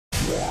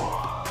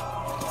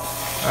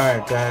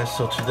Alright guys,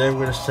 so today we're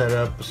going to set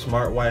up a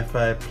smart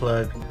Wi-Fi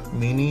plug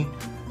mini,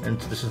 and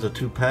this is a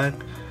 2-pack.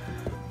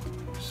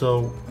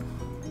 So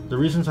the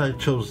reasons I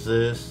chose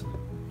this,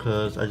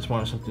 because I just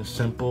wanted something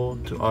simple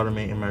to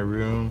automate in my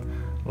room,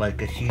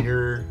 like a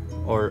heater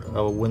or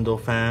a window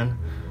fan.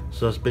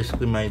 So that's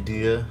basically my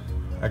idea.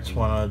 I just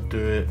want to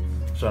do it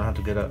so I don't have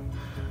to get up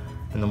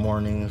in the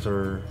mornings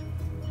or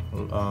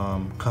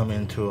come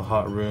into a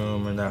hot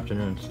room in the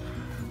afternoons.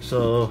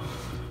 So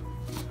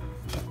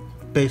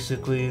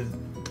basically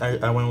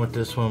I went with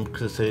this one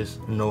because it says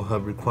no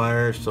hub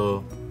required, so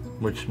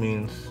which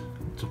means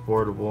it's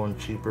affordable and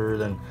cheaper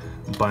than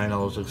buying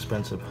all those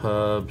expensive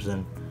hubs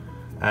and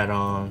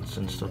add-ons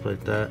and stuff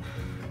like that.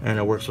 And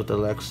it works with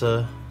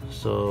Alexa,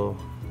 so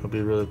it'll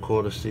be really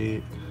cool to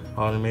see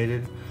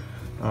automated.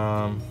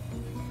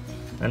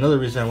 Another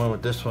reason I went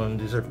with this one,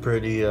 these are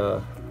pretty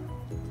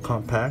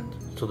compact,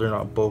 so they're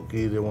not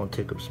bulky, they won't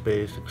take up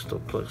space. You can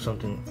still put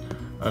something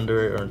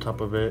under it or on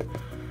top of it,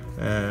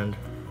 and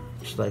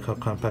just like how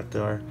compact they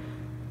are.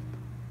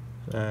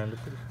 And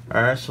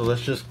alright, so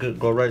let's just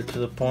go right to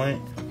the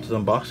point, to the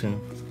unboxing.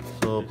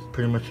 So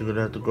pretty much you're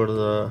gonna have to go to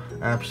the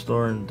App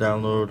Store and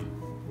download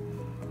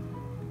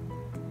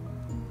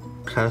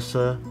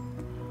Kasa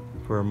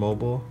for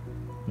mobile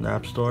in the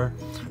App Store,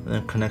 and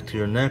then connect to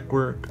your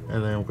network,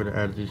 and then we're gonna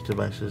add these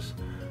devices.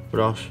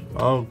 But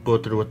I'll go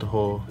through with the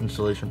whole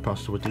installation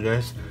process with you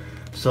guys.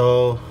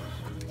 So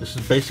this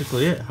is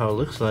basically it, how it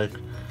looks like.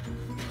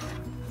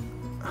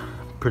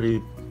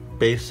 Pretty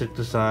basic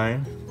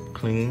design,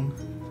 clean.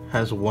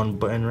 Has one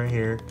button right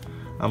here.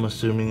 I'm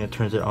assuming it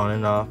turns it on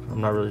and off.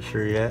 I'm not really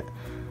sure yet.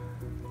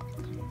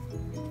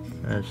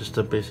 And it's just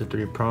a basic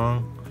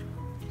 3-prong.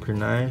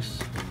 Pretty nice.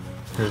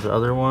 Here's the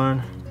other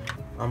one.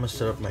 I'm gonna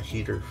set up my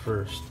heater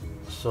first.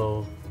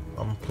 So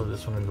I'm gonna put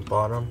this one in the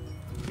bottom.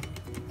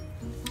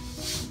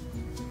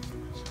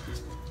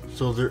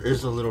 So there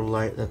is a little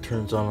light that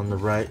turns on the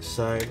right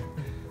side.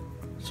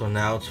 So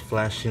now it's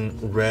flashing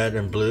red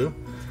and blue.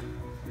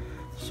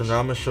 So now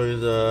I'm gonna show you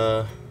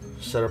the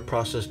setup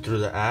process through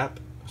the app.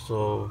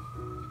 So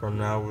from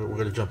now we're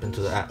gonna jump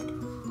into the app.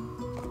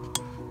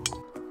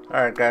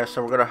 Alright guys,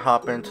 so we're gonna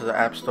hop into the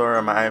App Store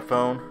on my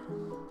iPhone,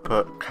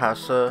 put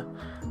Kasa,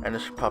 and it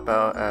should pop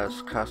out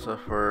as Kasa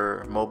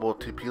for mobile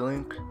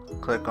TP-Link.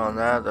 Click on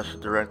that. That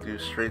should direct you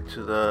straight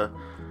to the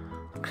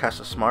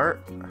Kasa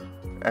Smart.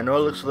 I know it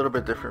looks a little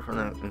bit different from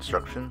the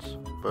instructions,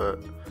 but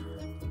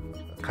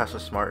Kasa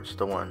Smart's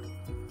the one.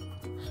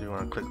 So you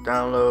want to click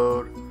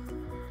download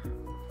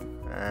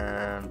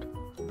and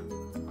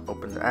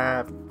open the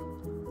app,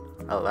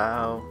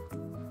 allow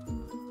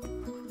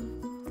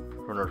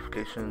for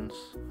notifications,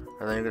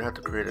 and then you're gonna have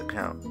to create an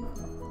account.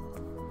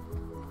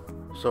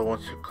 So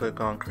once you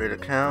click on create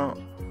account,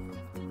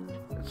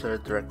 it's gonna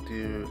direct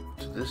you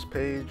to this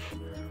page.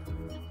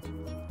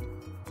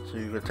 So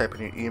you're gonna type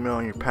in your email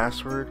and your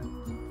password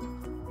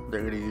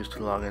they're gonna use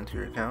to log into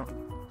your account.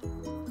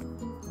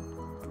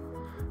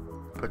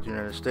 Put the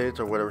United States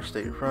or whatever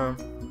state you're from,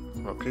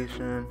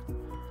 location,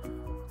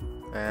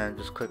 and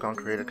just click on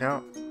create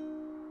account.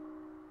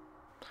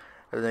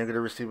 And then you're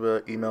gonna receive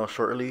an email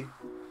shortly.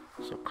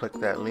 So click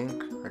that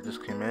link that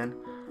just came in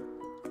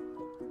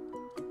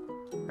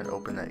and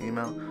open that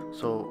email.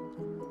 So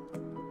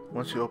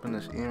once you open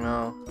this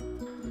email,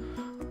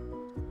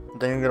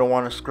 then you're gonna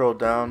want to scroll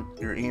down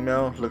your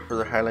email, look for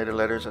the highlighted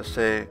letters that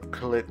say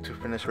click to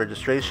finish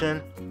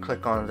registration.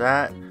 Click on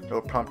that. It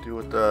will prompt you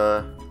with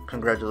the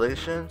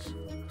congratulations.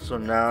 So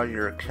now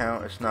your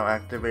account is now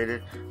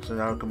activated. So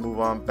now we can move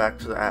on back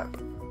to the app.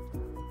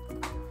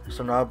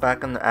 So now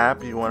back in the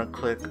app, you want to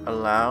click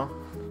allow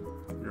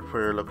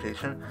for your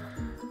location.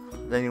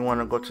 Then you want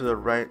to go to the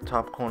right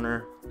top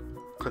corner,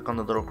 click on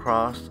the little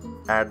cross,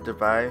 add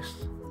device.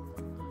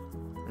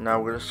 Now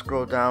we're going to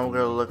scroll down, we're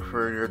going to look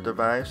for your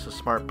device, the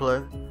smart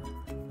plug.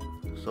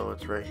 So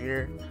it's right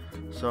here.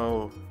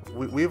 So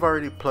we've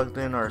already plugged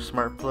in our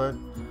smart plug.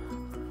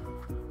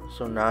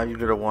 So now you're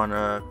going to want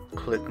to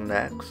click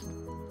next.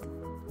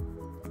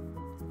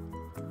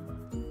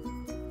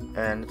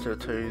 And it's going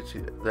to tell you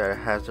that it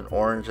has an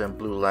orange and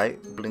blue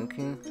light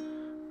blinking.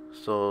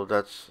 So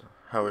that's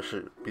how it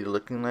should be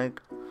looking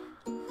like.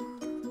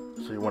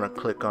 So you want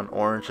to click on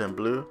orange and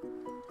blue.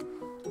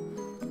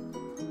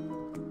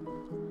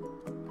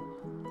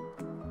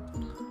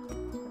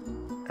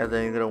 And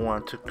then you're going to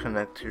want to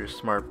connect to your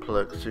smart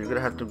plug. So you're going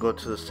to have to go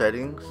to the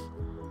settings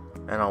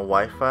and on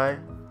Wi-Fi.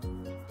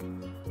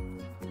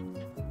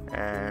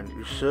 And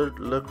you should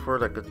look for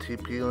like a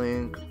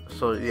TP-Link.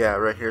 So yeah,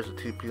 right here's a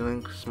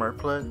TP-Link smart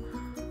plug.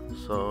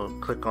 So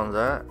click on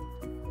that.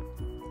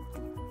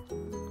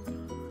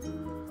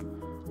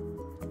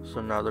 So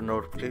now the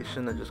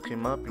notification that just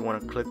came up, you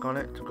want to click on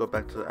it to go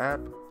back to the app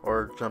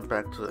or jump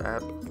back to the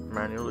app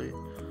manually.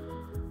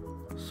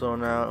 So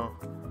now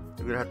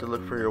you're gonna have to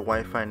look for your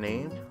Wi-Fi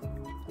name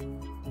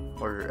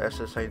or your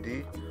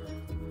SSID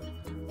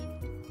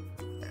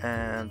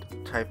and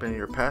type in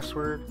your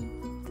password.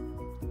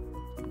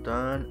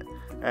 Done.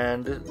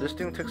 And this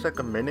thing takes like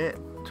a minute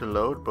to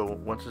load, but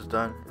once it's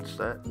done, it's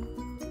set.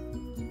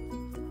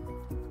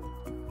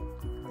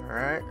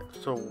 Alright,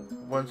 so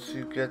once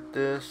you get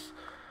this,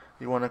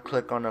 you want to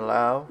click on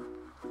allow.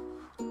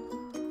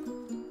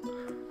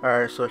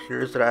 Alright, so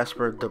here's the ask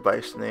for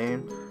device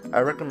name. I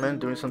recommend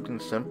doing something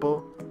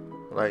simple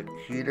like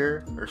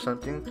heater or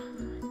something,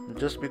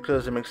 just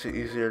because it makes it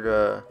easier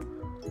to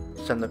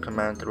send the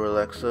command through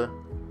Alexa.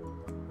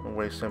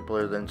 Way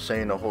simpler than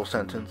saying a whole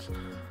sentence.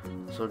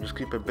 So just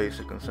keep it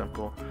basic and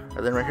simple.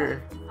 And then right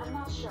here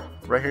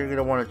you're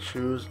gonna want to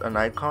choose an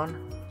icon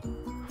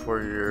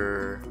for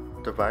your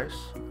device.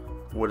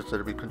 What is it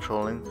to be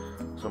controlling?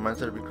 So mine's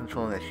to be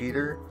controlling a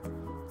heater.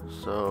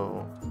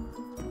 So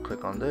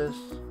click on this.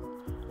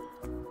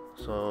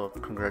 So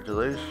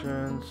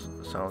congratulations,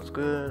 sounds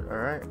good.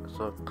 Alright,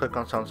 so click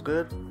on sounds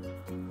good.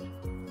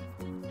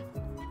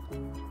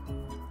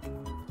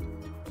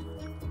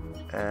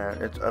 And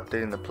it's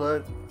updating the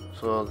plug.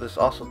 So this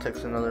also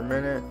takes another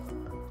minute.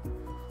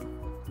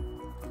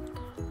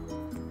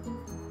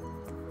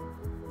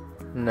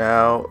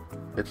 Now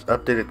it's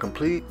updated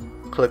complete.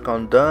 Click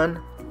on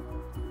done.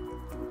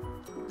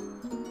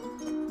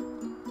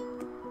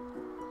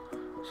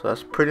 So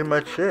that's pretty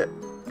much it.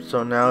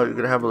 So now you're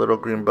gonna have a little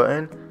green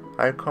button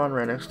icon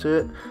right next to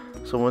it.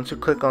 So once you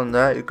click on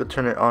that, you could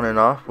turn it on and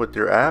off with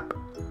your app.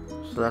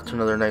 So that's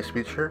another nice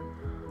feature.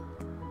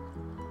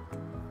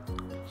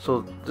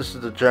 So this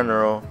is the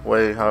general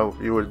way how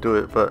you would do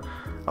it, but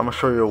I'm gonna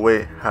show you a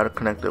way how to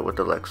connect it with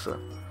Alexa,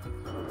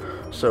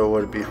 so it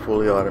would be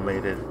fully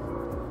automated.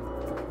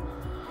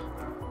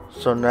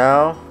 So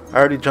now I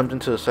already jumped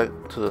into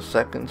the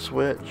second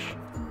switch,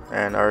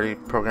 and I already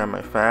programmed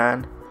my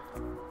fan,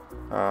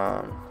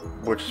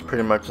 which is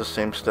pretty much the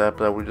same step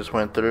that we just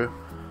went through.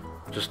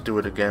 Just do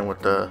it again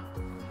with the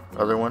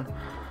other one.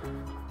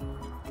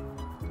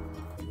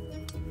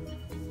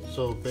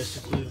 So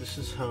basically this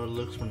is how it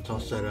looks when it's all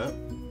set up.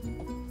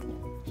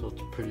 So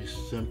it's pretty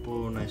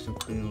simple, nice and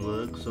clean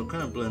look. So it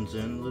kind of blends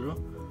in a little.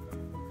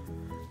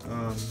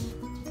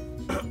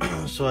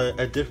 So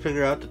I did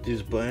figure out that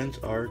these buttons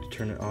are to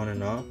turn it on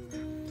and off.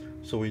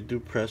 So we do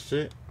press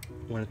it.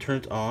 When it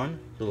turns on,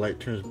 the light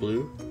turns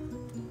blue.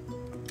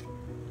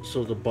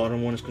 So the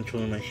bottom one is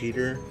controlling my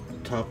heater, the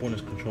top one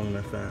is controlling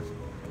my fan.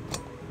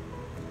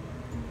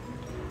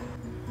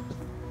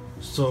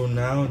 So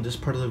now in this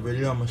part of the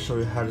video, I'm going to show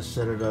you how to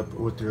set it up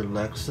with your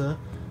Alexa,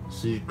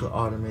 so you could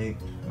automate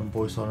and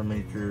voice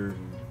automate your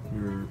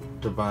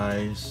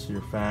device,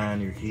 your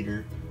fan, your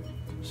heater,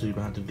 so you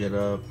don't have to get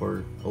up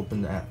or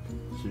open the app.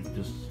 So you can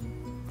just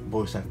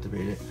voice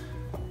activate it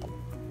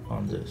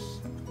on this.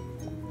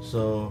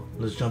 So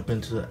let's jump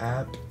into the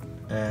app,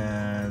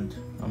 and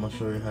I'm going to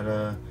show you how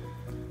to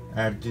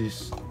add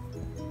these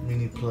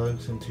mini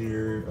plugs into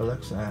your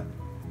Alexa app.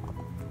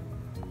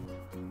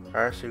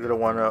 Alright, so you're going to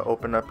want to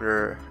open up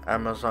your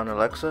Amazon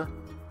Alexa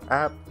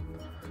app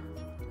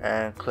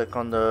and click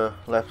on the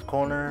left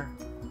corner,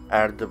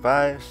 add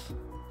device,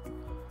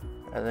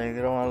 and then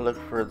you're going to want to look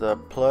for the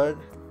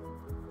plug.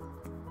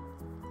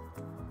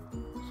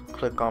 So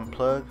click on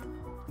plug,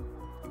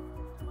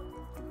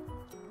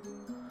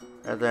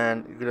 and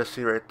then you're going to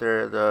see right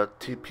there the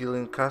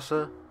TP-Link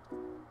Casa.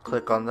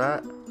 Click on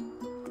that,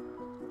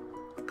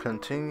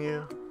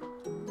 continue.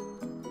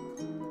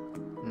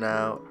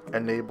 Now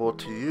enable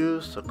to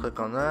use, so click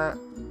on that.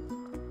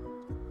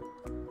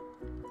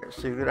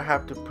 So you're gonna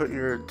have to put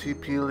your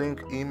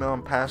TP-Link email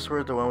and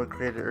password, the one we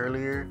created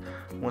earlier.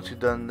 Once you've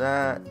done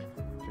that,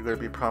 you're gonna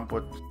be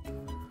prompted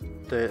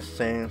with this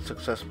saying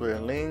successfully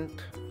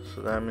linked,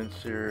 so that means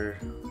you're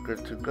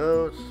good to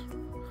go.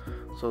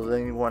 So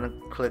then you want to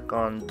click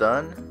on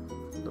done,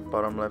 the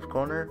bottom left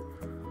corner,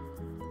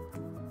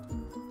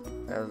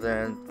 and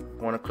then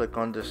you want to click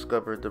on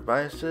discover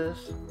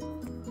devices.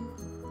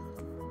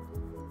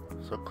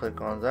 So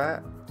click on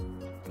that,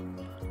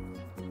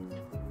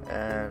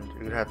 and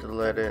you're gonna have to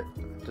let it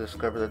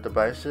discover the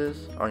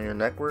devices on your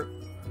network.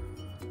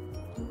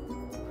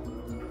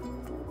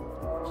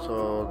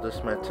 So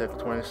this might take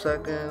 20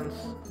 seconds,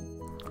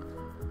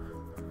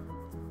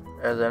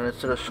 and then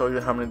it's gonna show you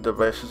how many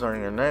devices are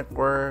on your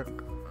network.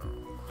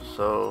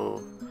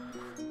 So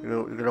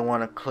you're gonna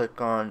want to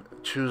click on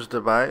choose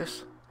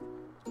device,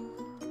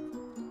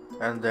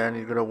 and then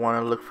you're gonna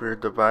want to look for your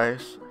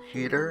device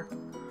heater.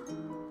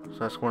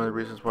 So that's one of the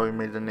reasons why we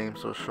made the name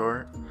so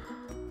short.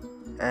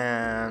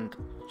 And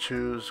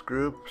choose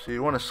group. So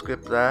you want to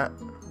skip that.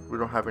 We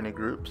don't have any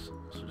groups,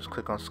 so just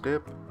click on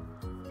skip.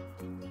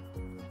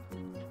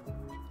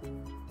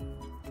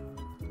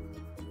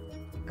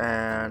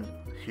 And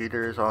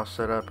heater is all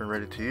set up and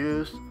ready to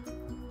use.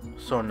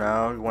 So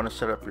now you want to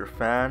set up your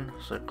fan.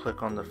 So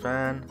click on the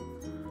fan,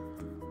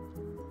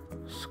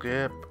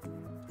 skip,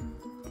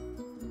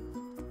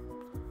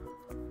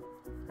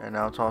 and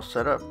now it's all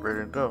set up, ready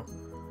to go.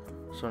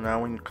 So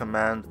now when you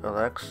command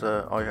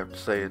Alexa, all you have to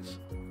say is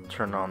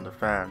turn on the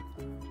fan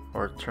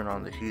or turn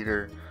on the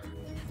heater.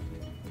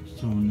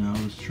 So now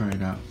let's try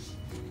it out.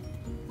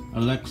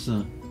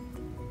 Alexa,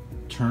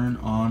 turn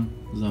on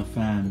the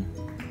fan.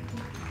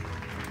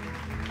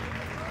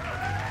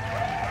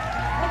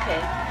 Okay.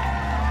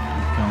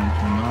 The fan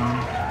turned on.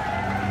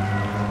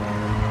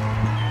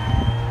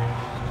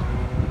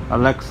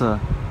 Alexa,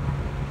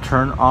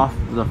 turn off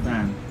the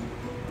fan.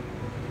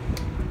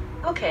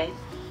 Okay.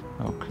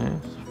 Okay,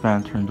 so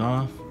fan turned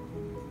off.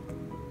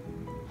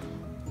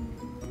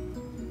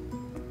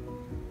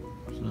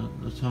 So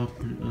that's how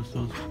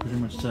it's pretty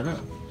much set up.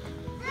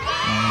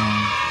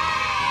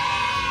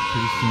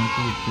 Pretty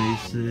simple,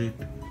 basic.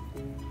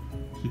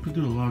 So you could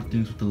do a lot of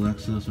things with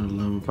Alexa. That's what I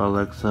love about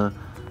Alexa,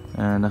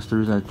 and that's the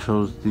reason I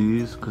chose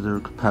these, because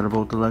they're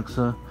compatible with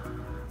Alexa.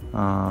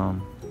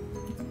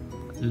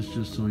 It's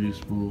just so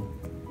useful.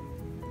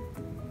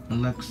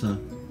 Alexa,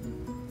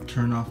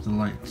 turn off the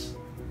lights.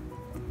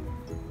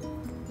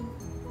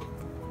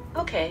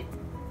 Okay.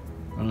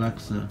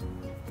 Alexa,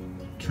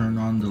 turn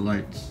on the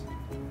lights.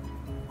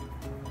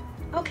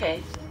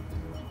 Okay.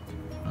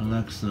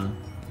 Alexa,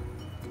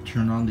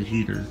 turn on the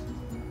heater.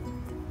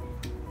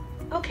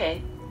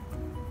 Okay.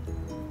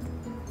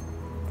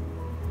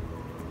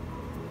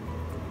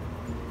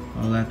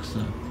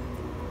 Alexa,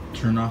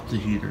 turn off the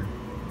heater.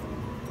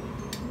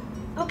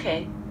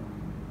 Okay.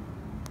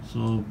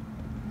 So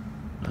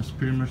that's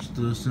pretty much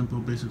the simple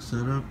basic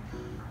setup.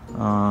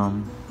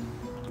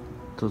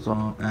 It's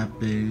all app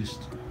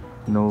based,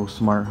 no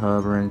smart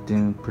hub or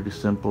anything, pretty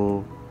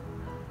simple.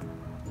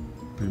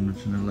 Pretty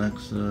much an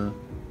Alexa,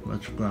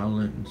 electrical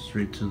outlet, and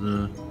straight to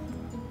the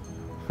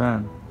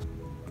fan.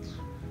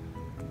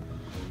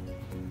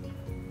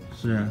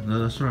 So yeah,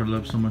 that's what I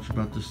love so much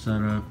about this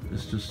setup.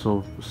 It's just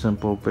so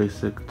simple,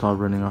 basic. It's all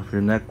running off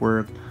your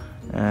network,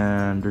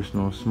 and there's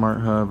no smart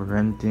hub or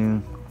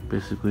anything.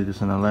 Basically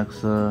just an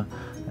Alexa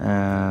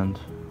and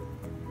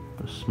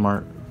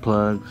smart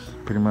plugs,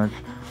 pretty much.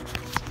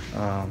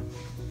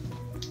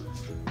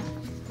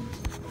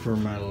 For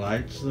my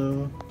lights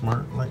though,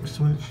 smart light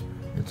switch,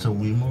 it's a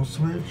Wemo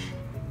switch.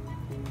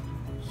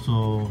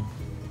 So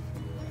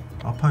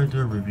I'll probably do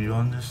a review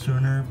on this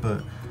sooner,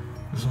 but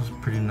this one's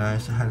pretty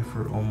nice. I had it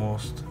for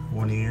almost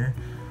 1 year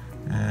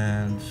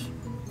and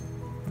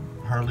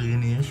hardly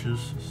any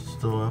issues. It's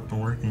still up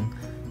and working,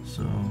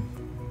 so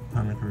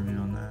I'll make a review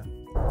on that.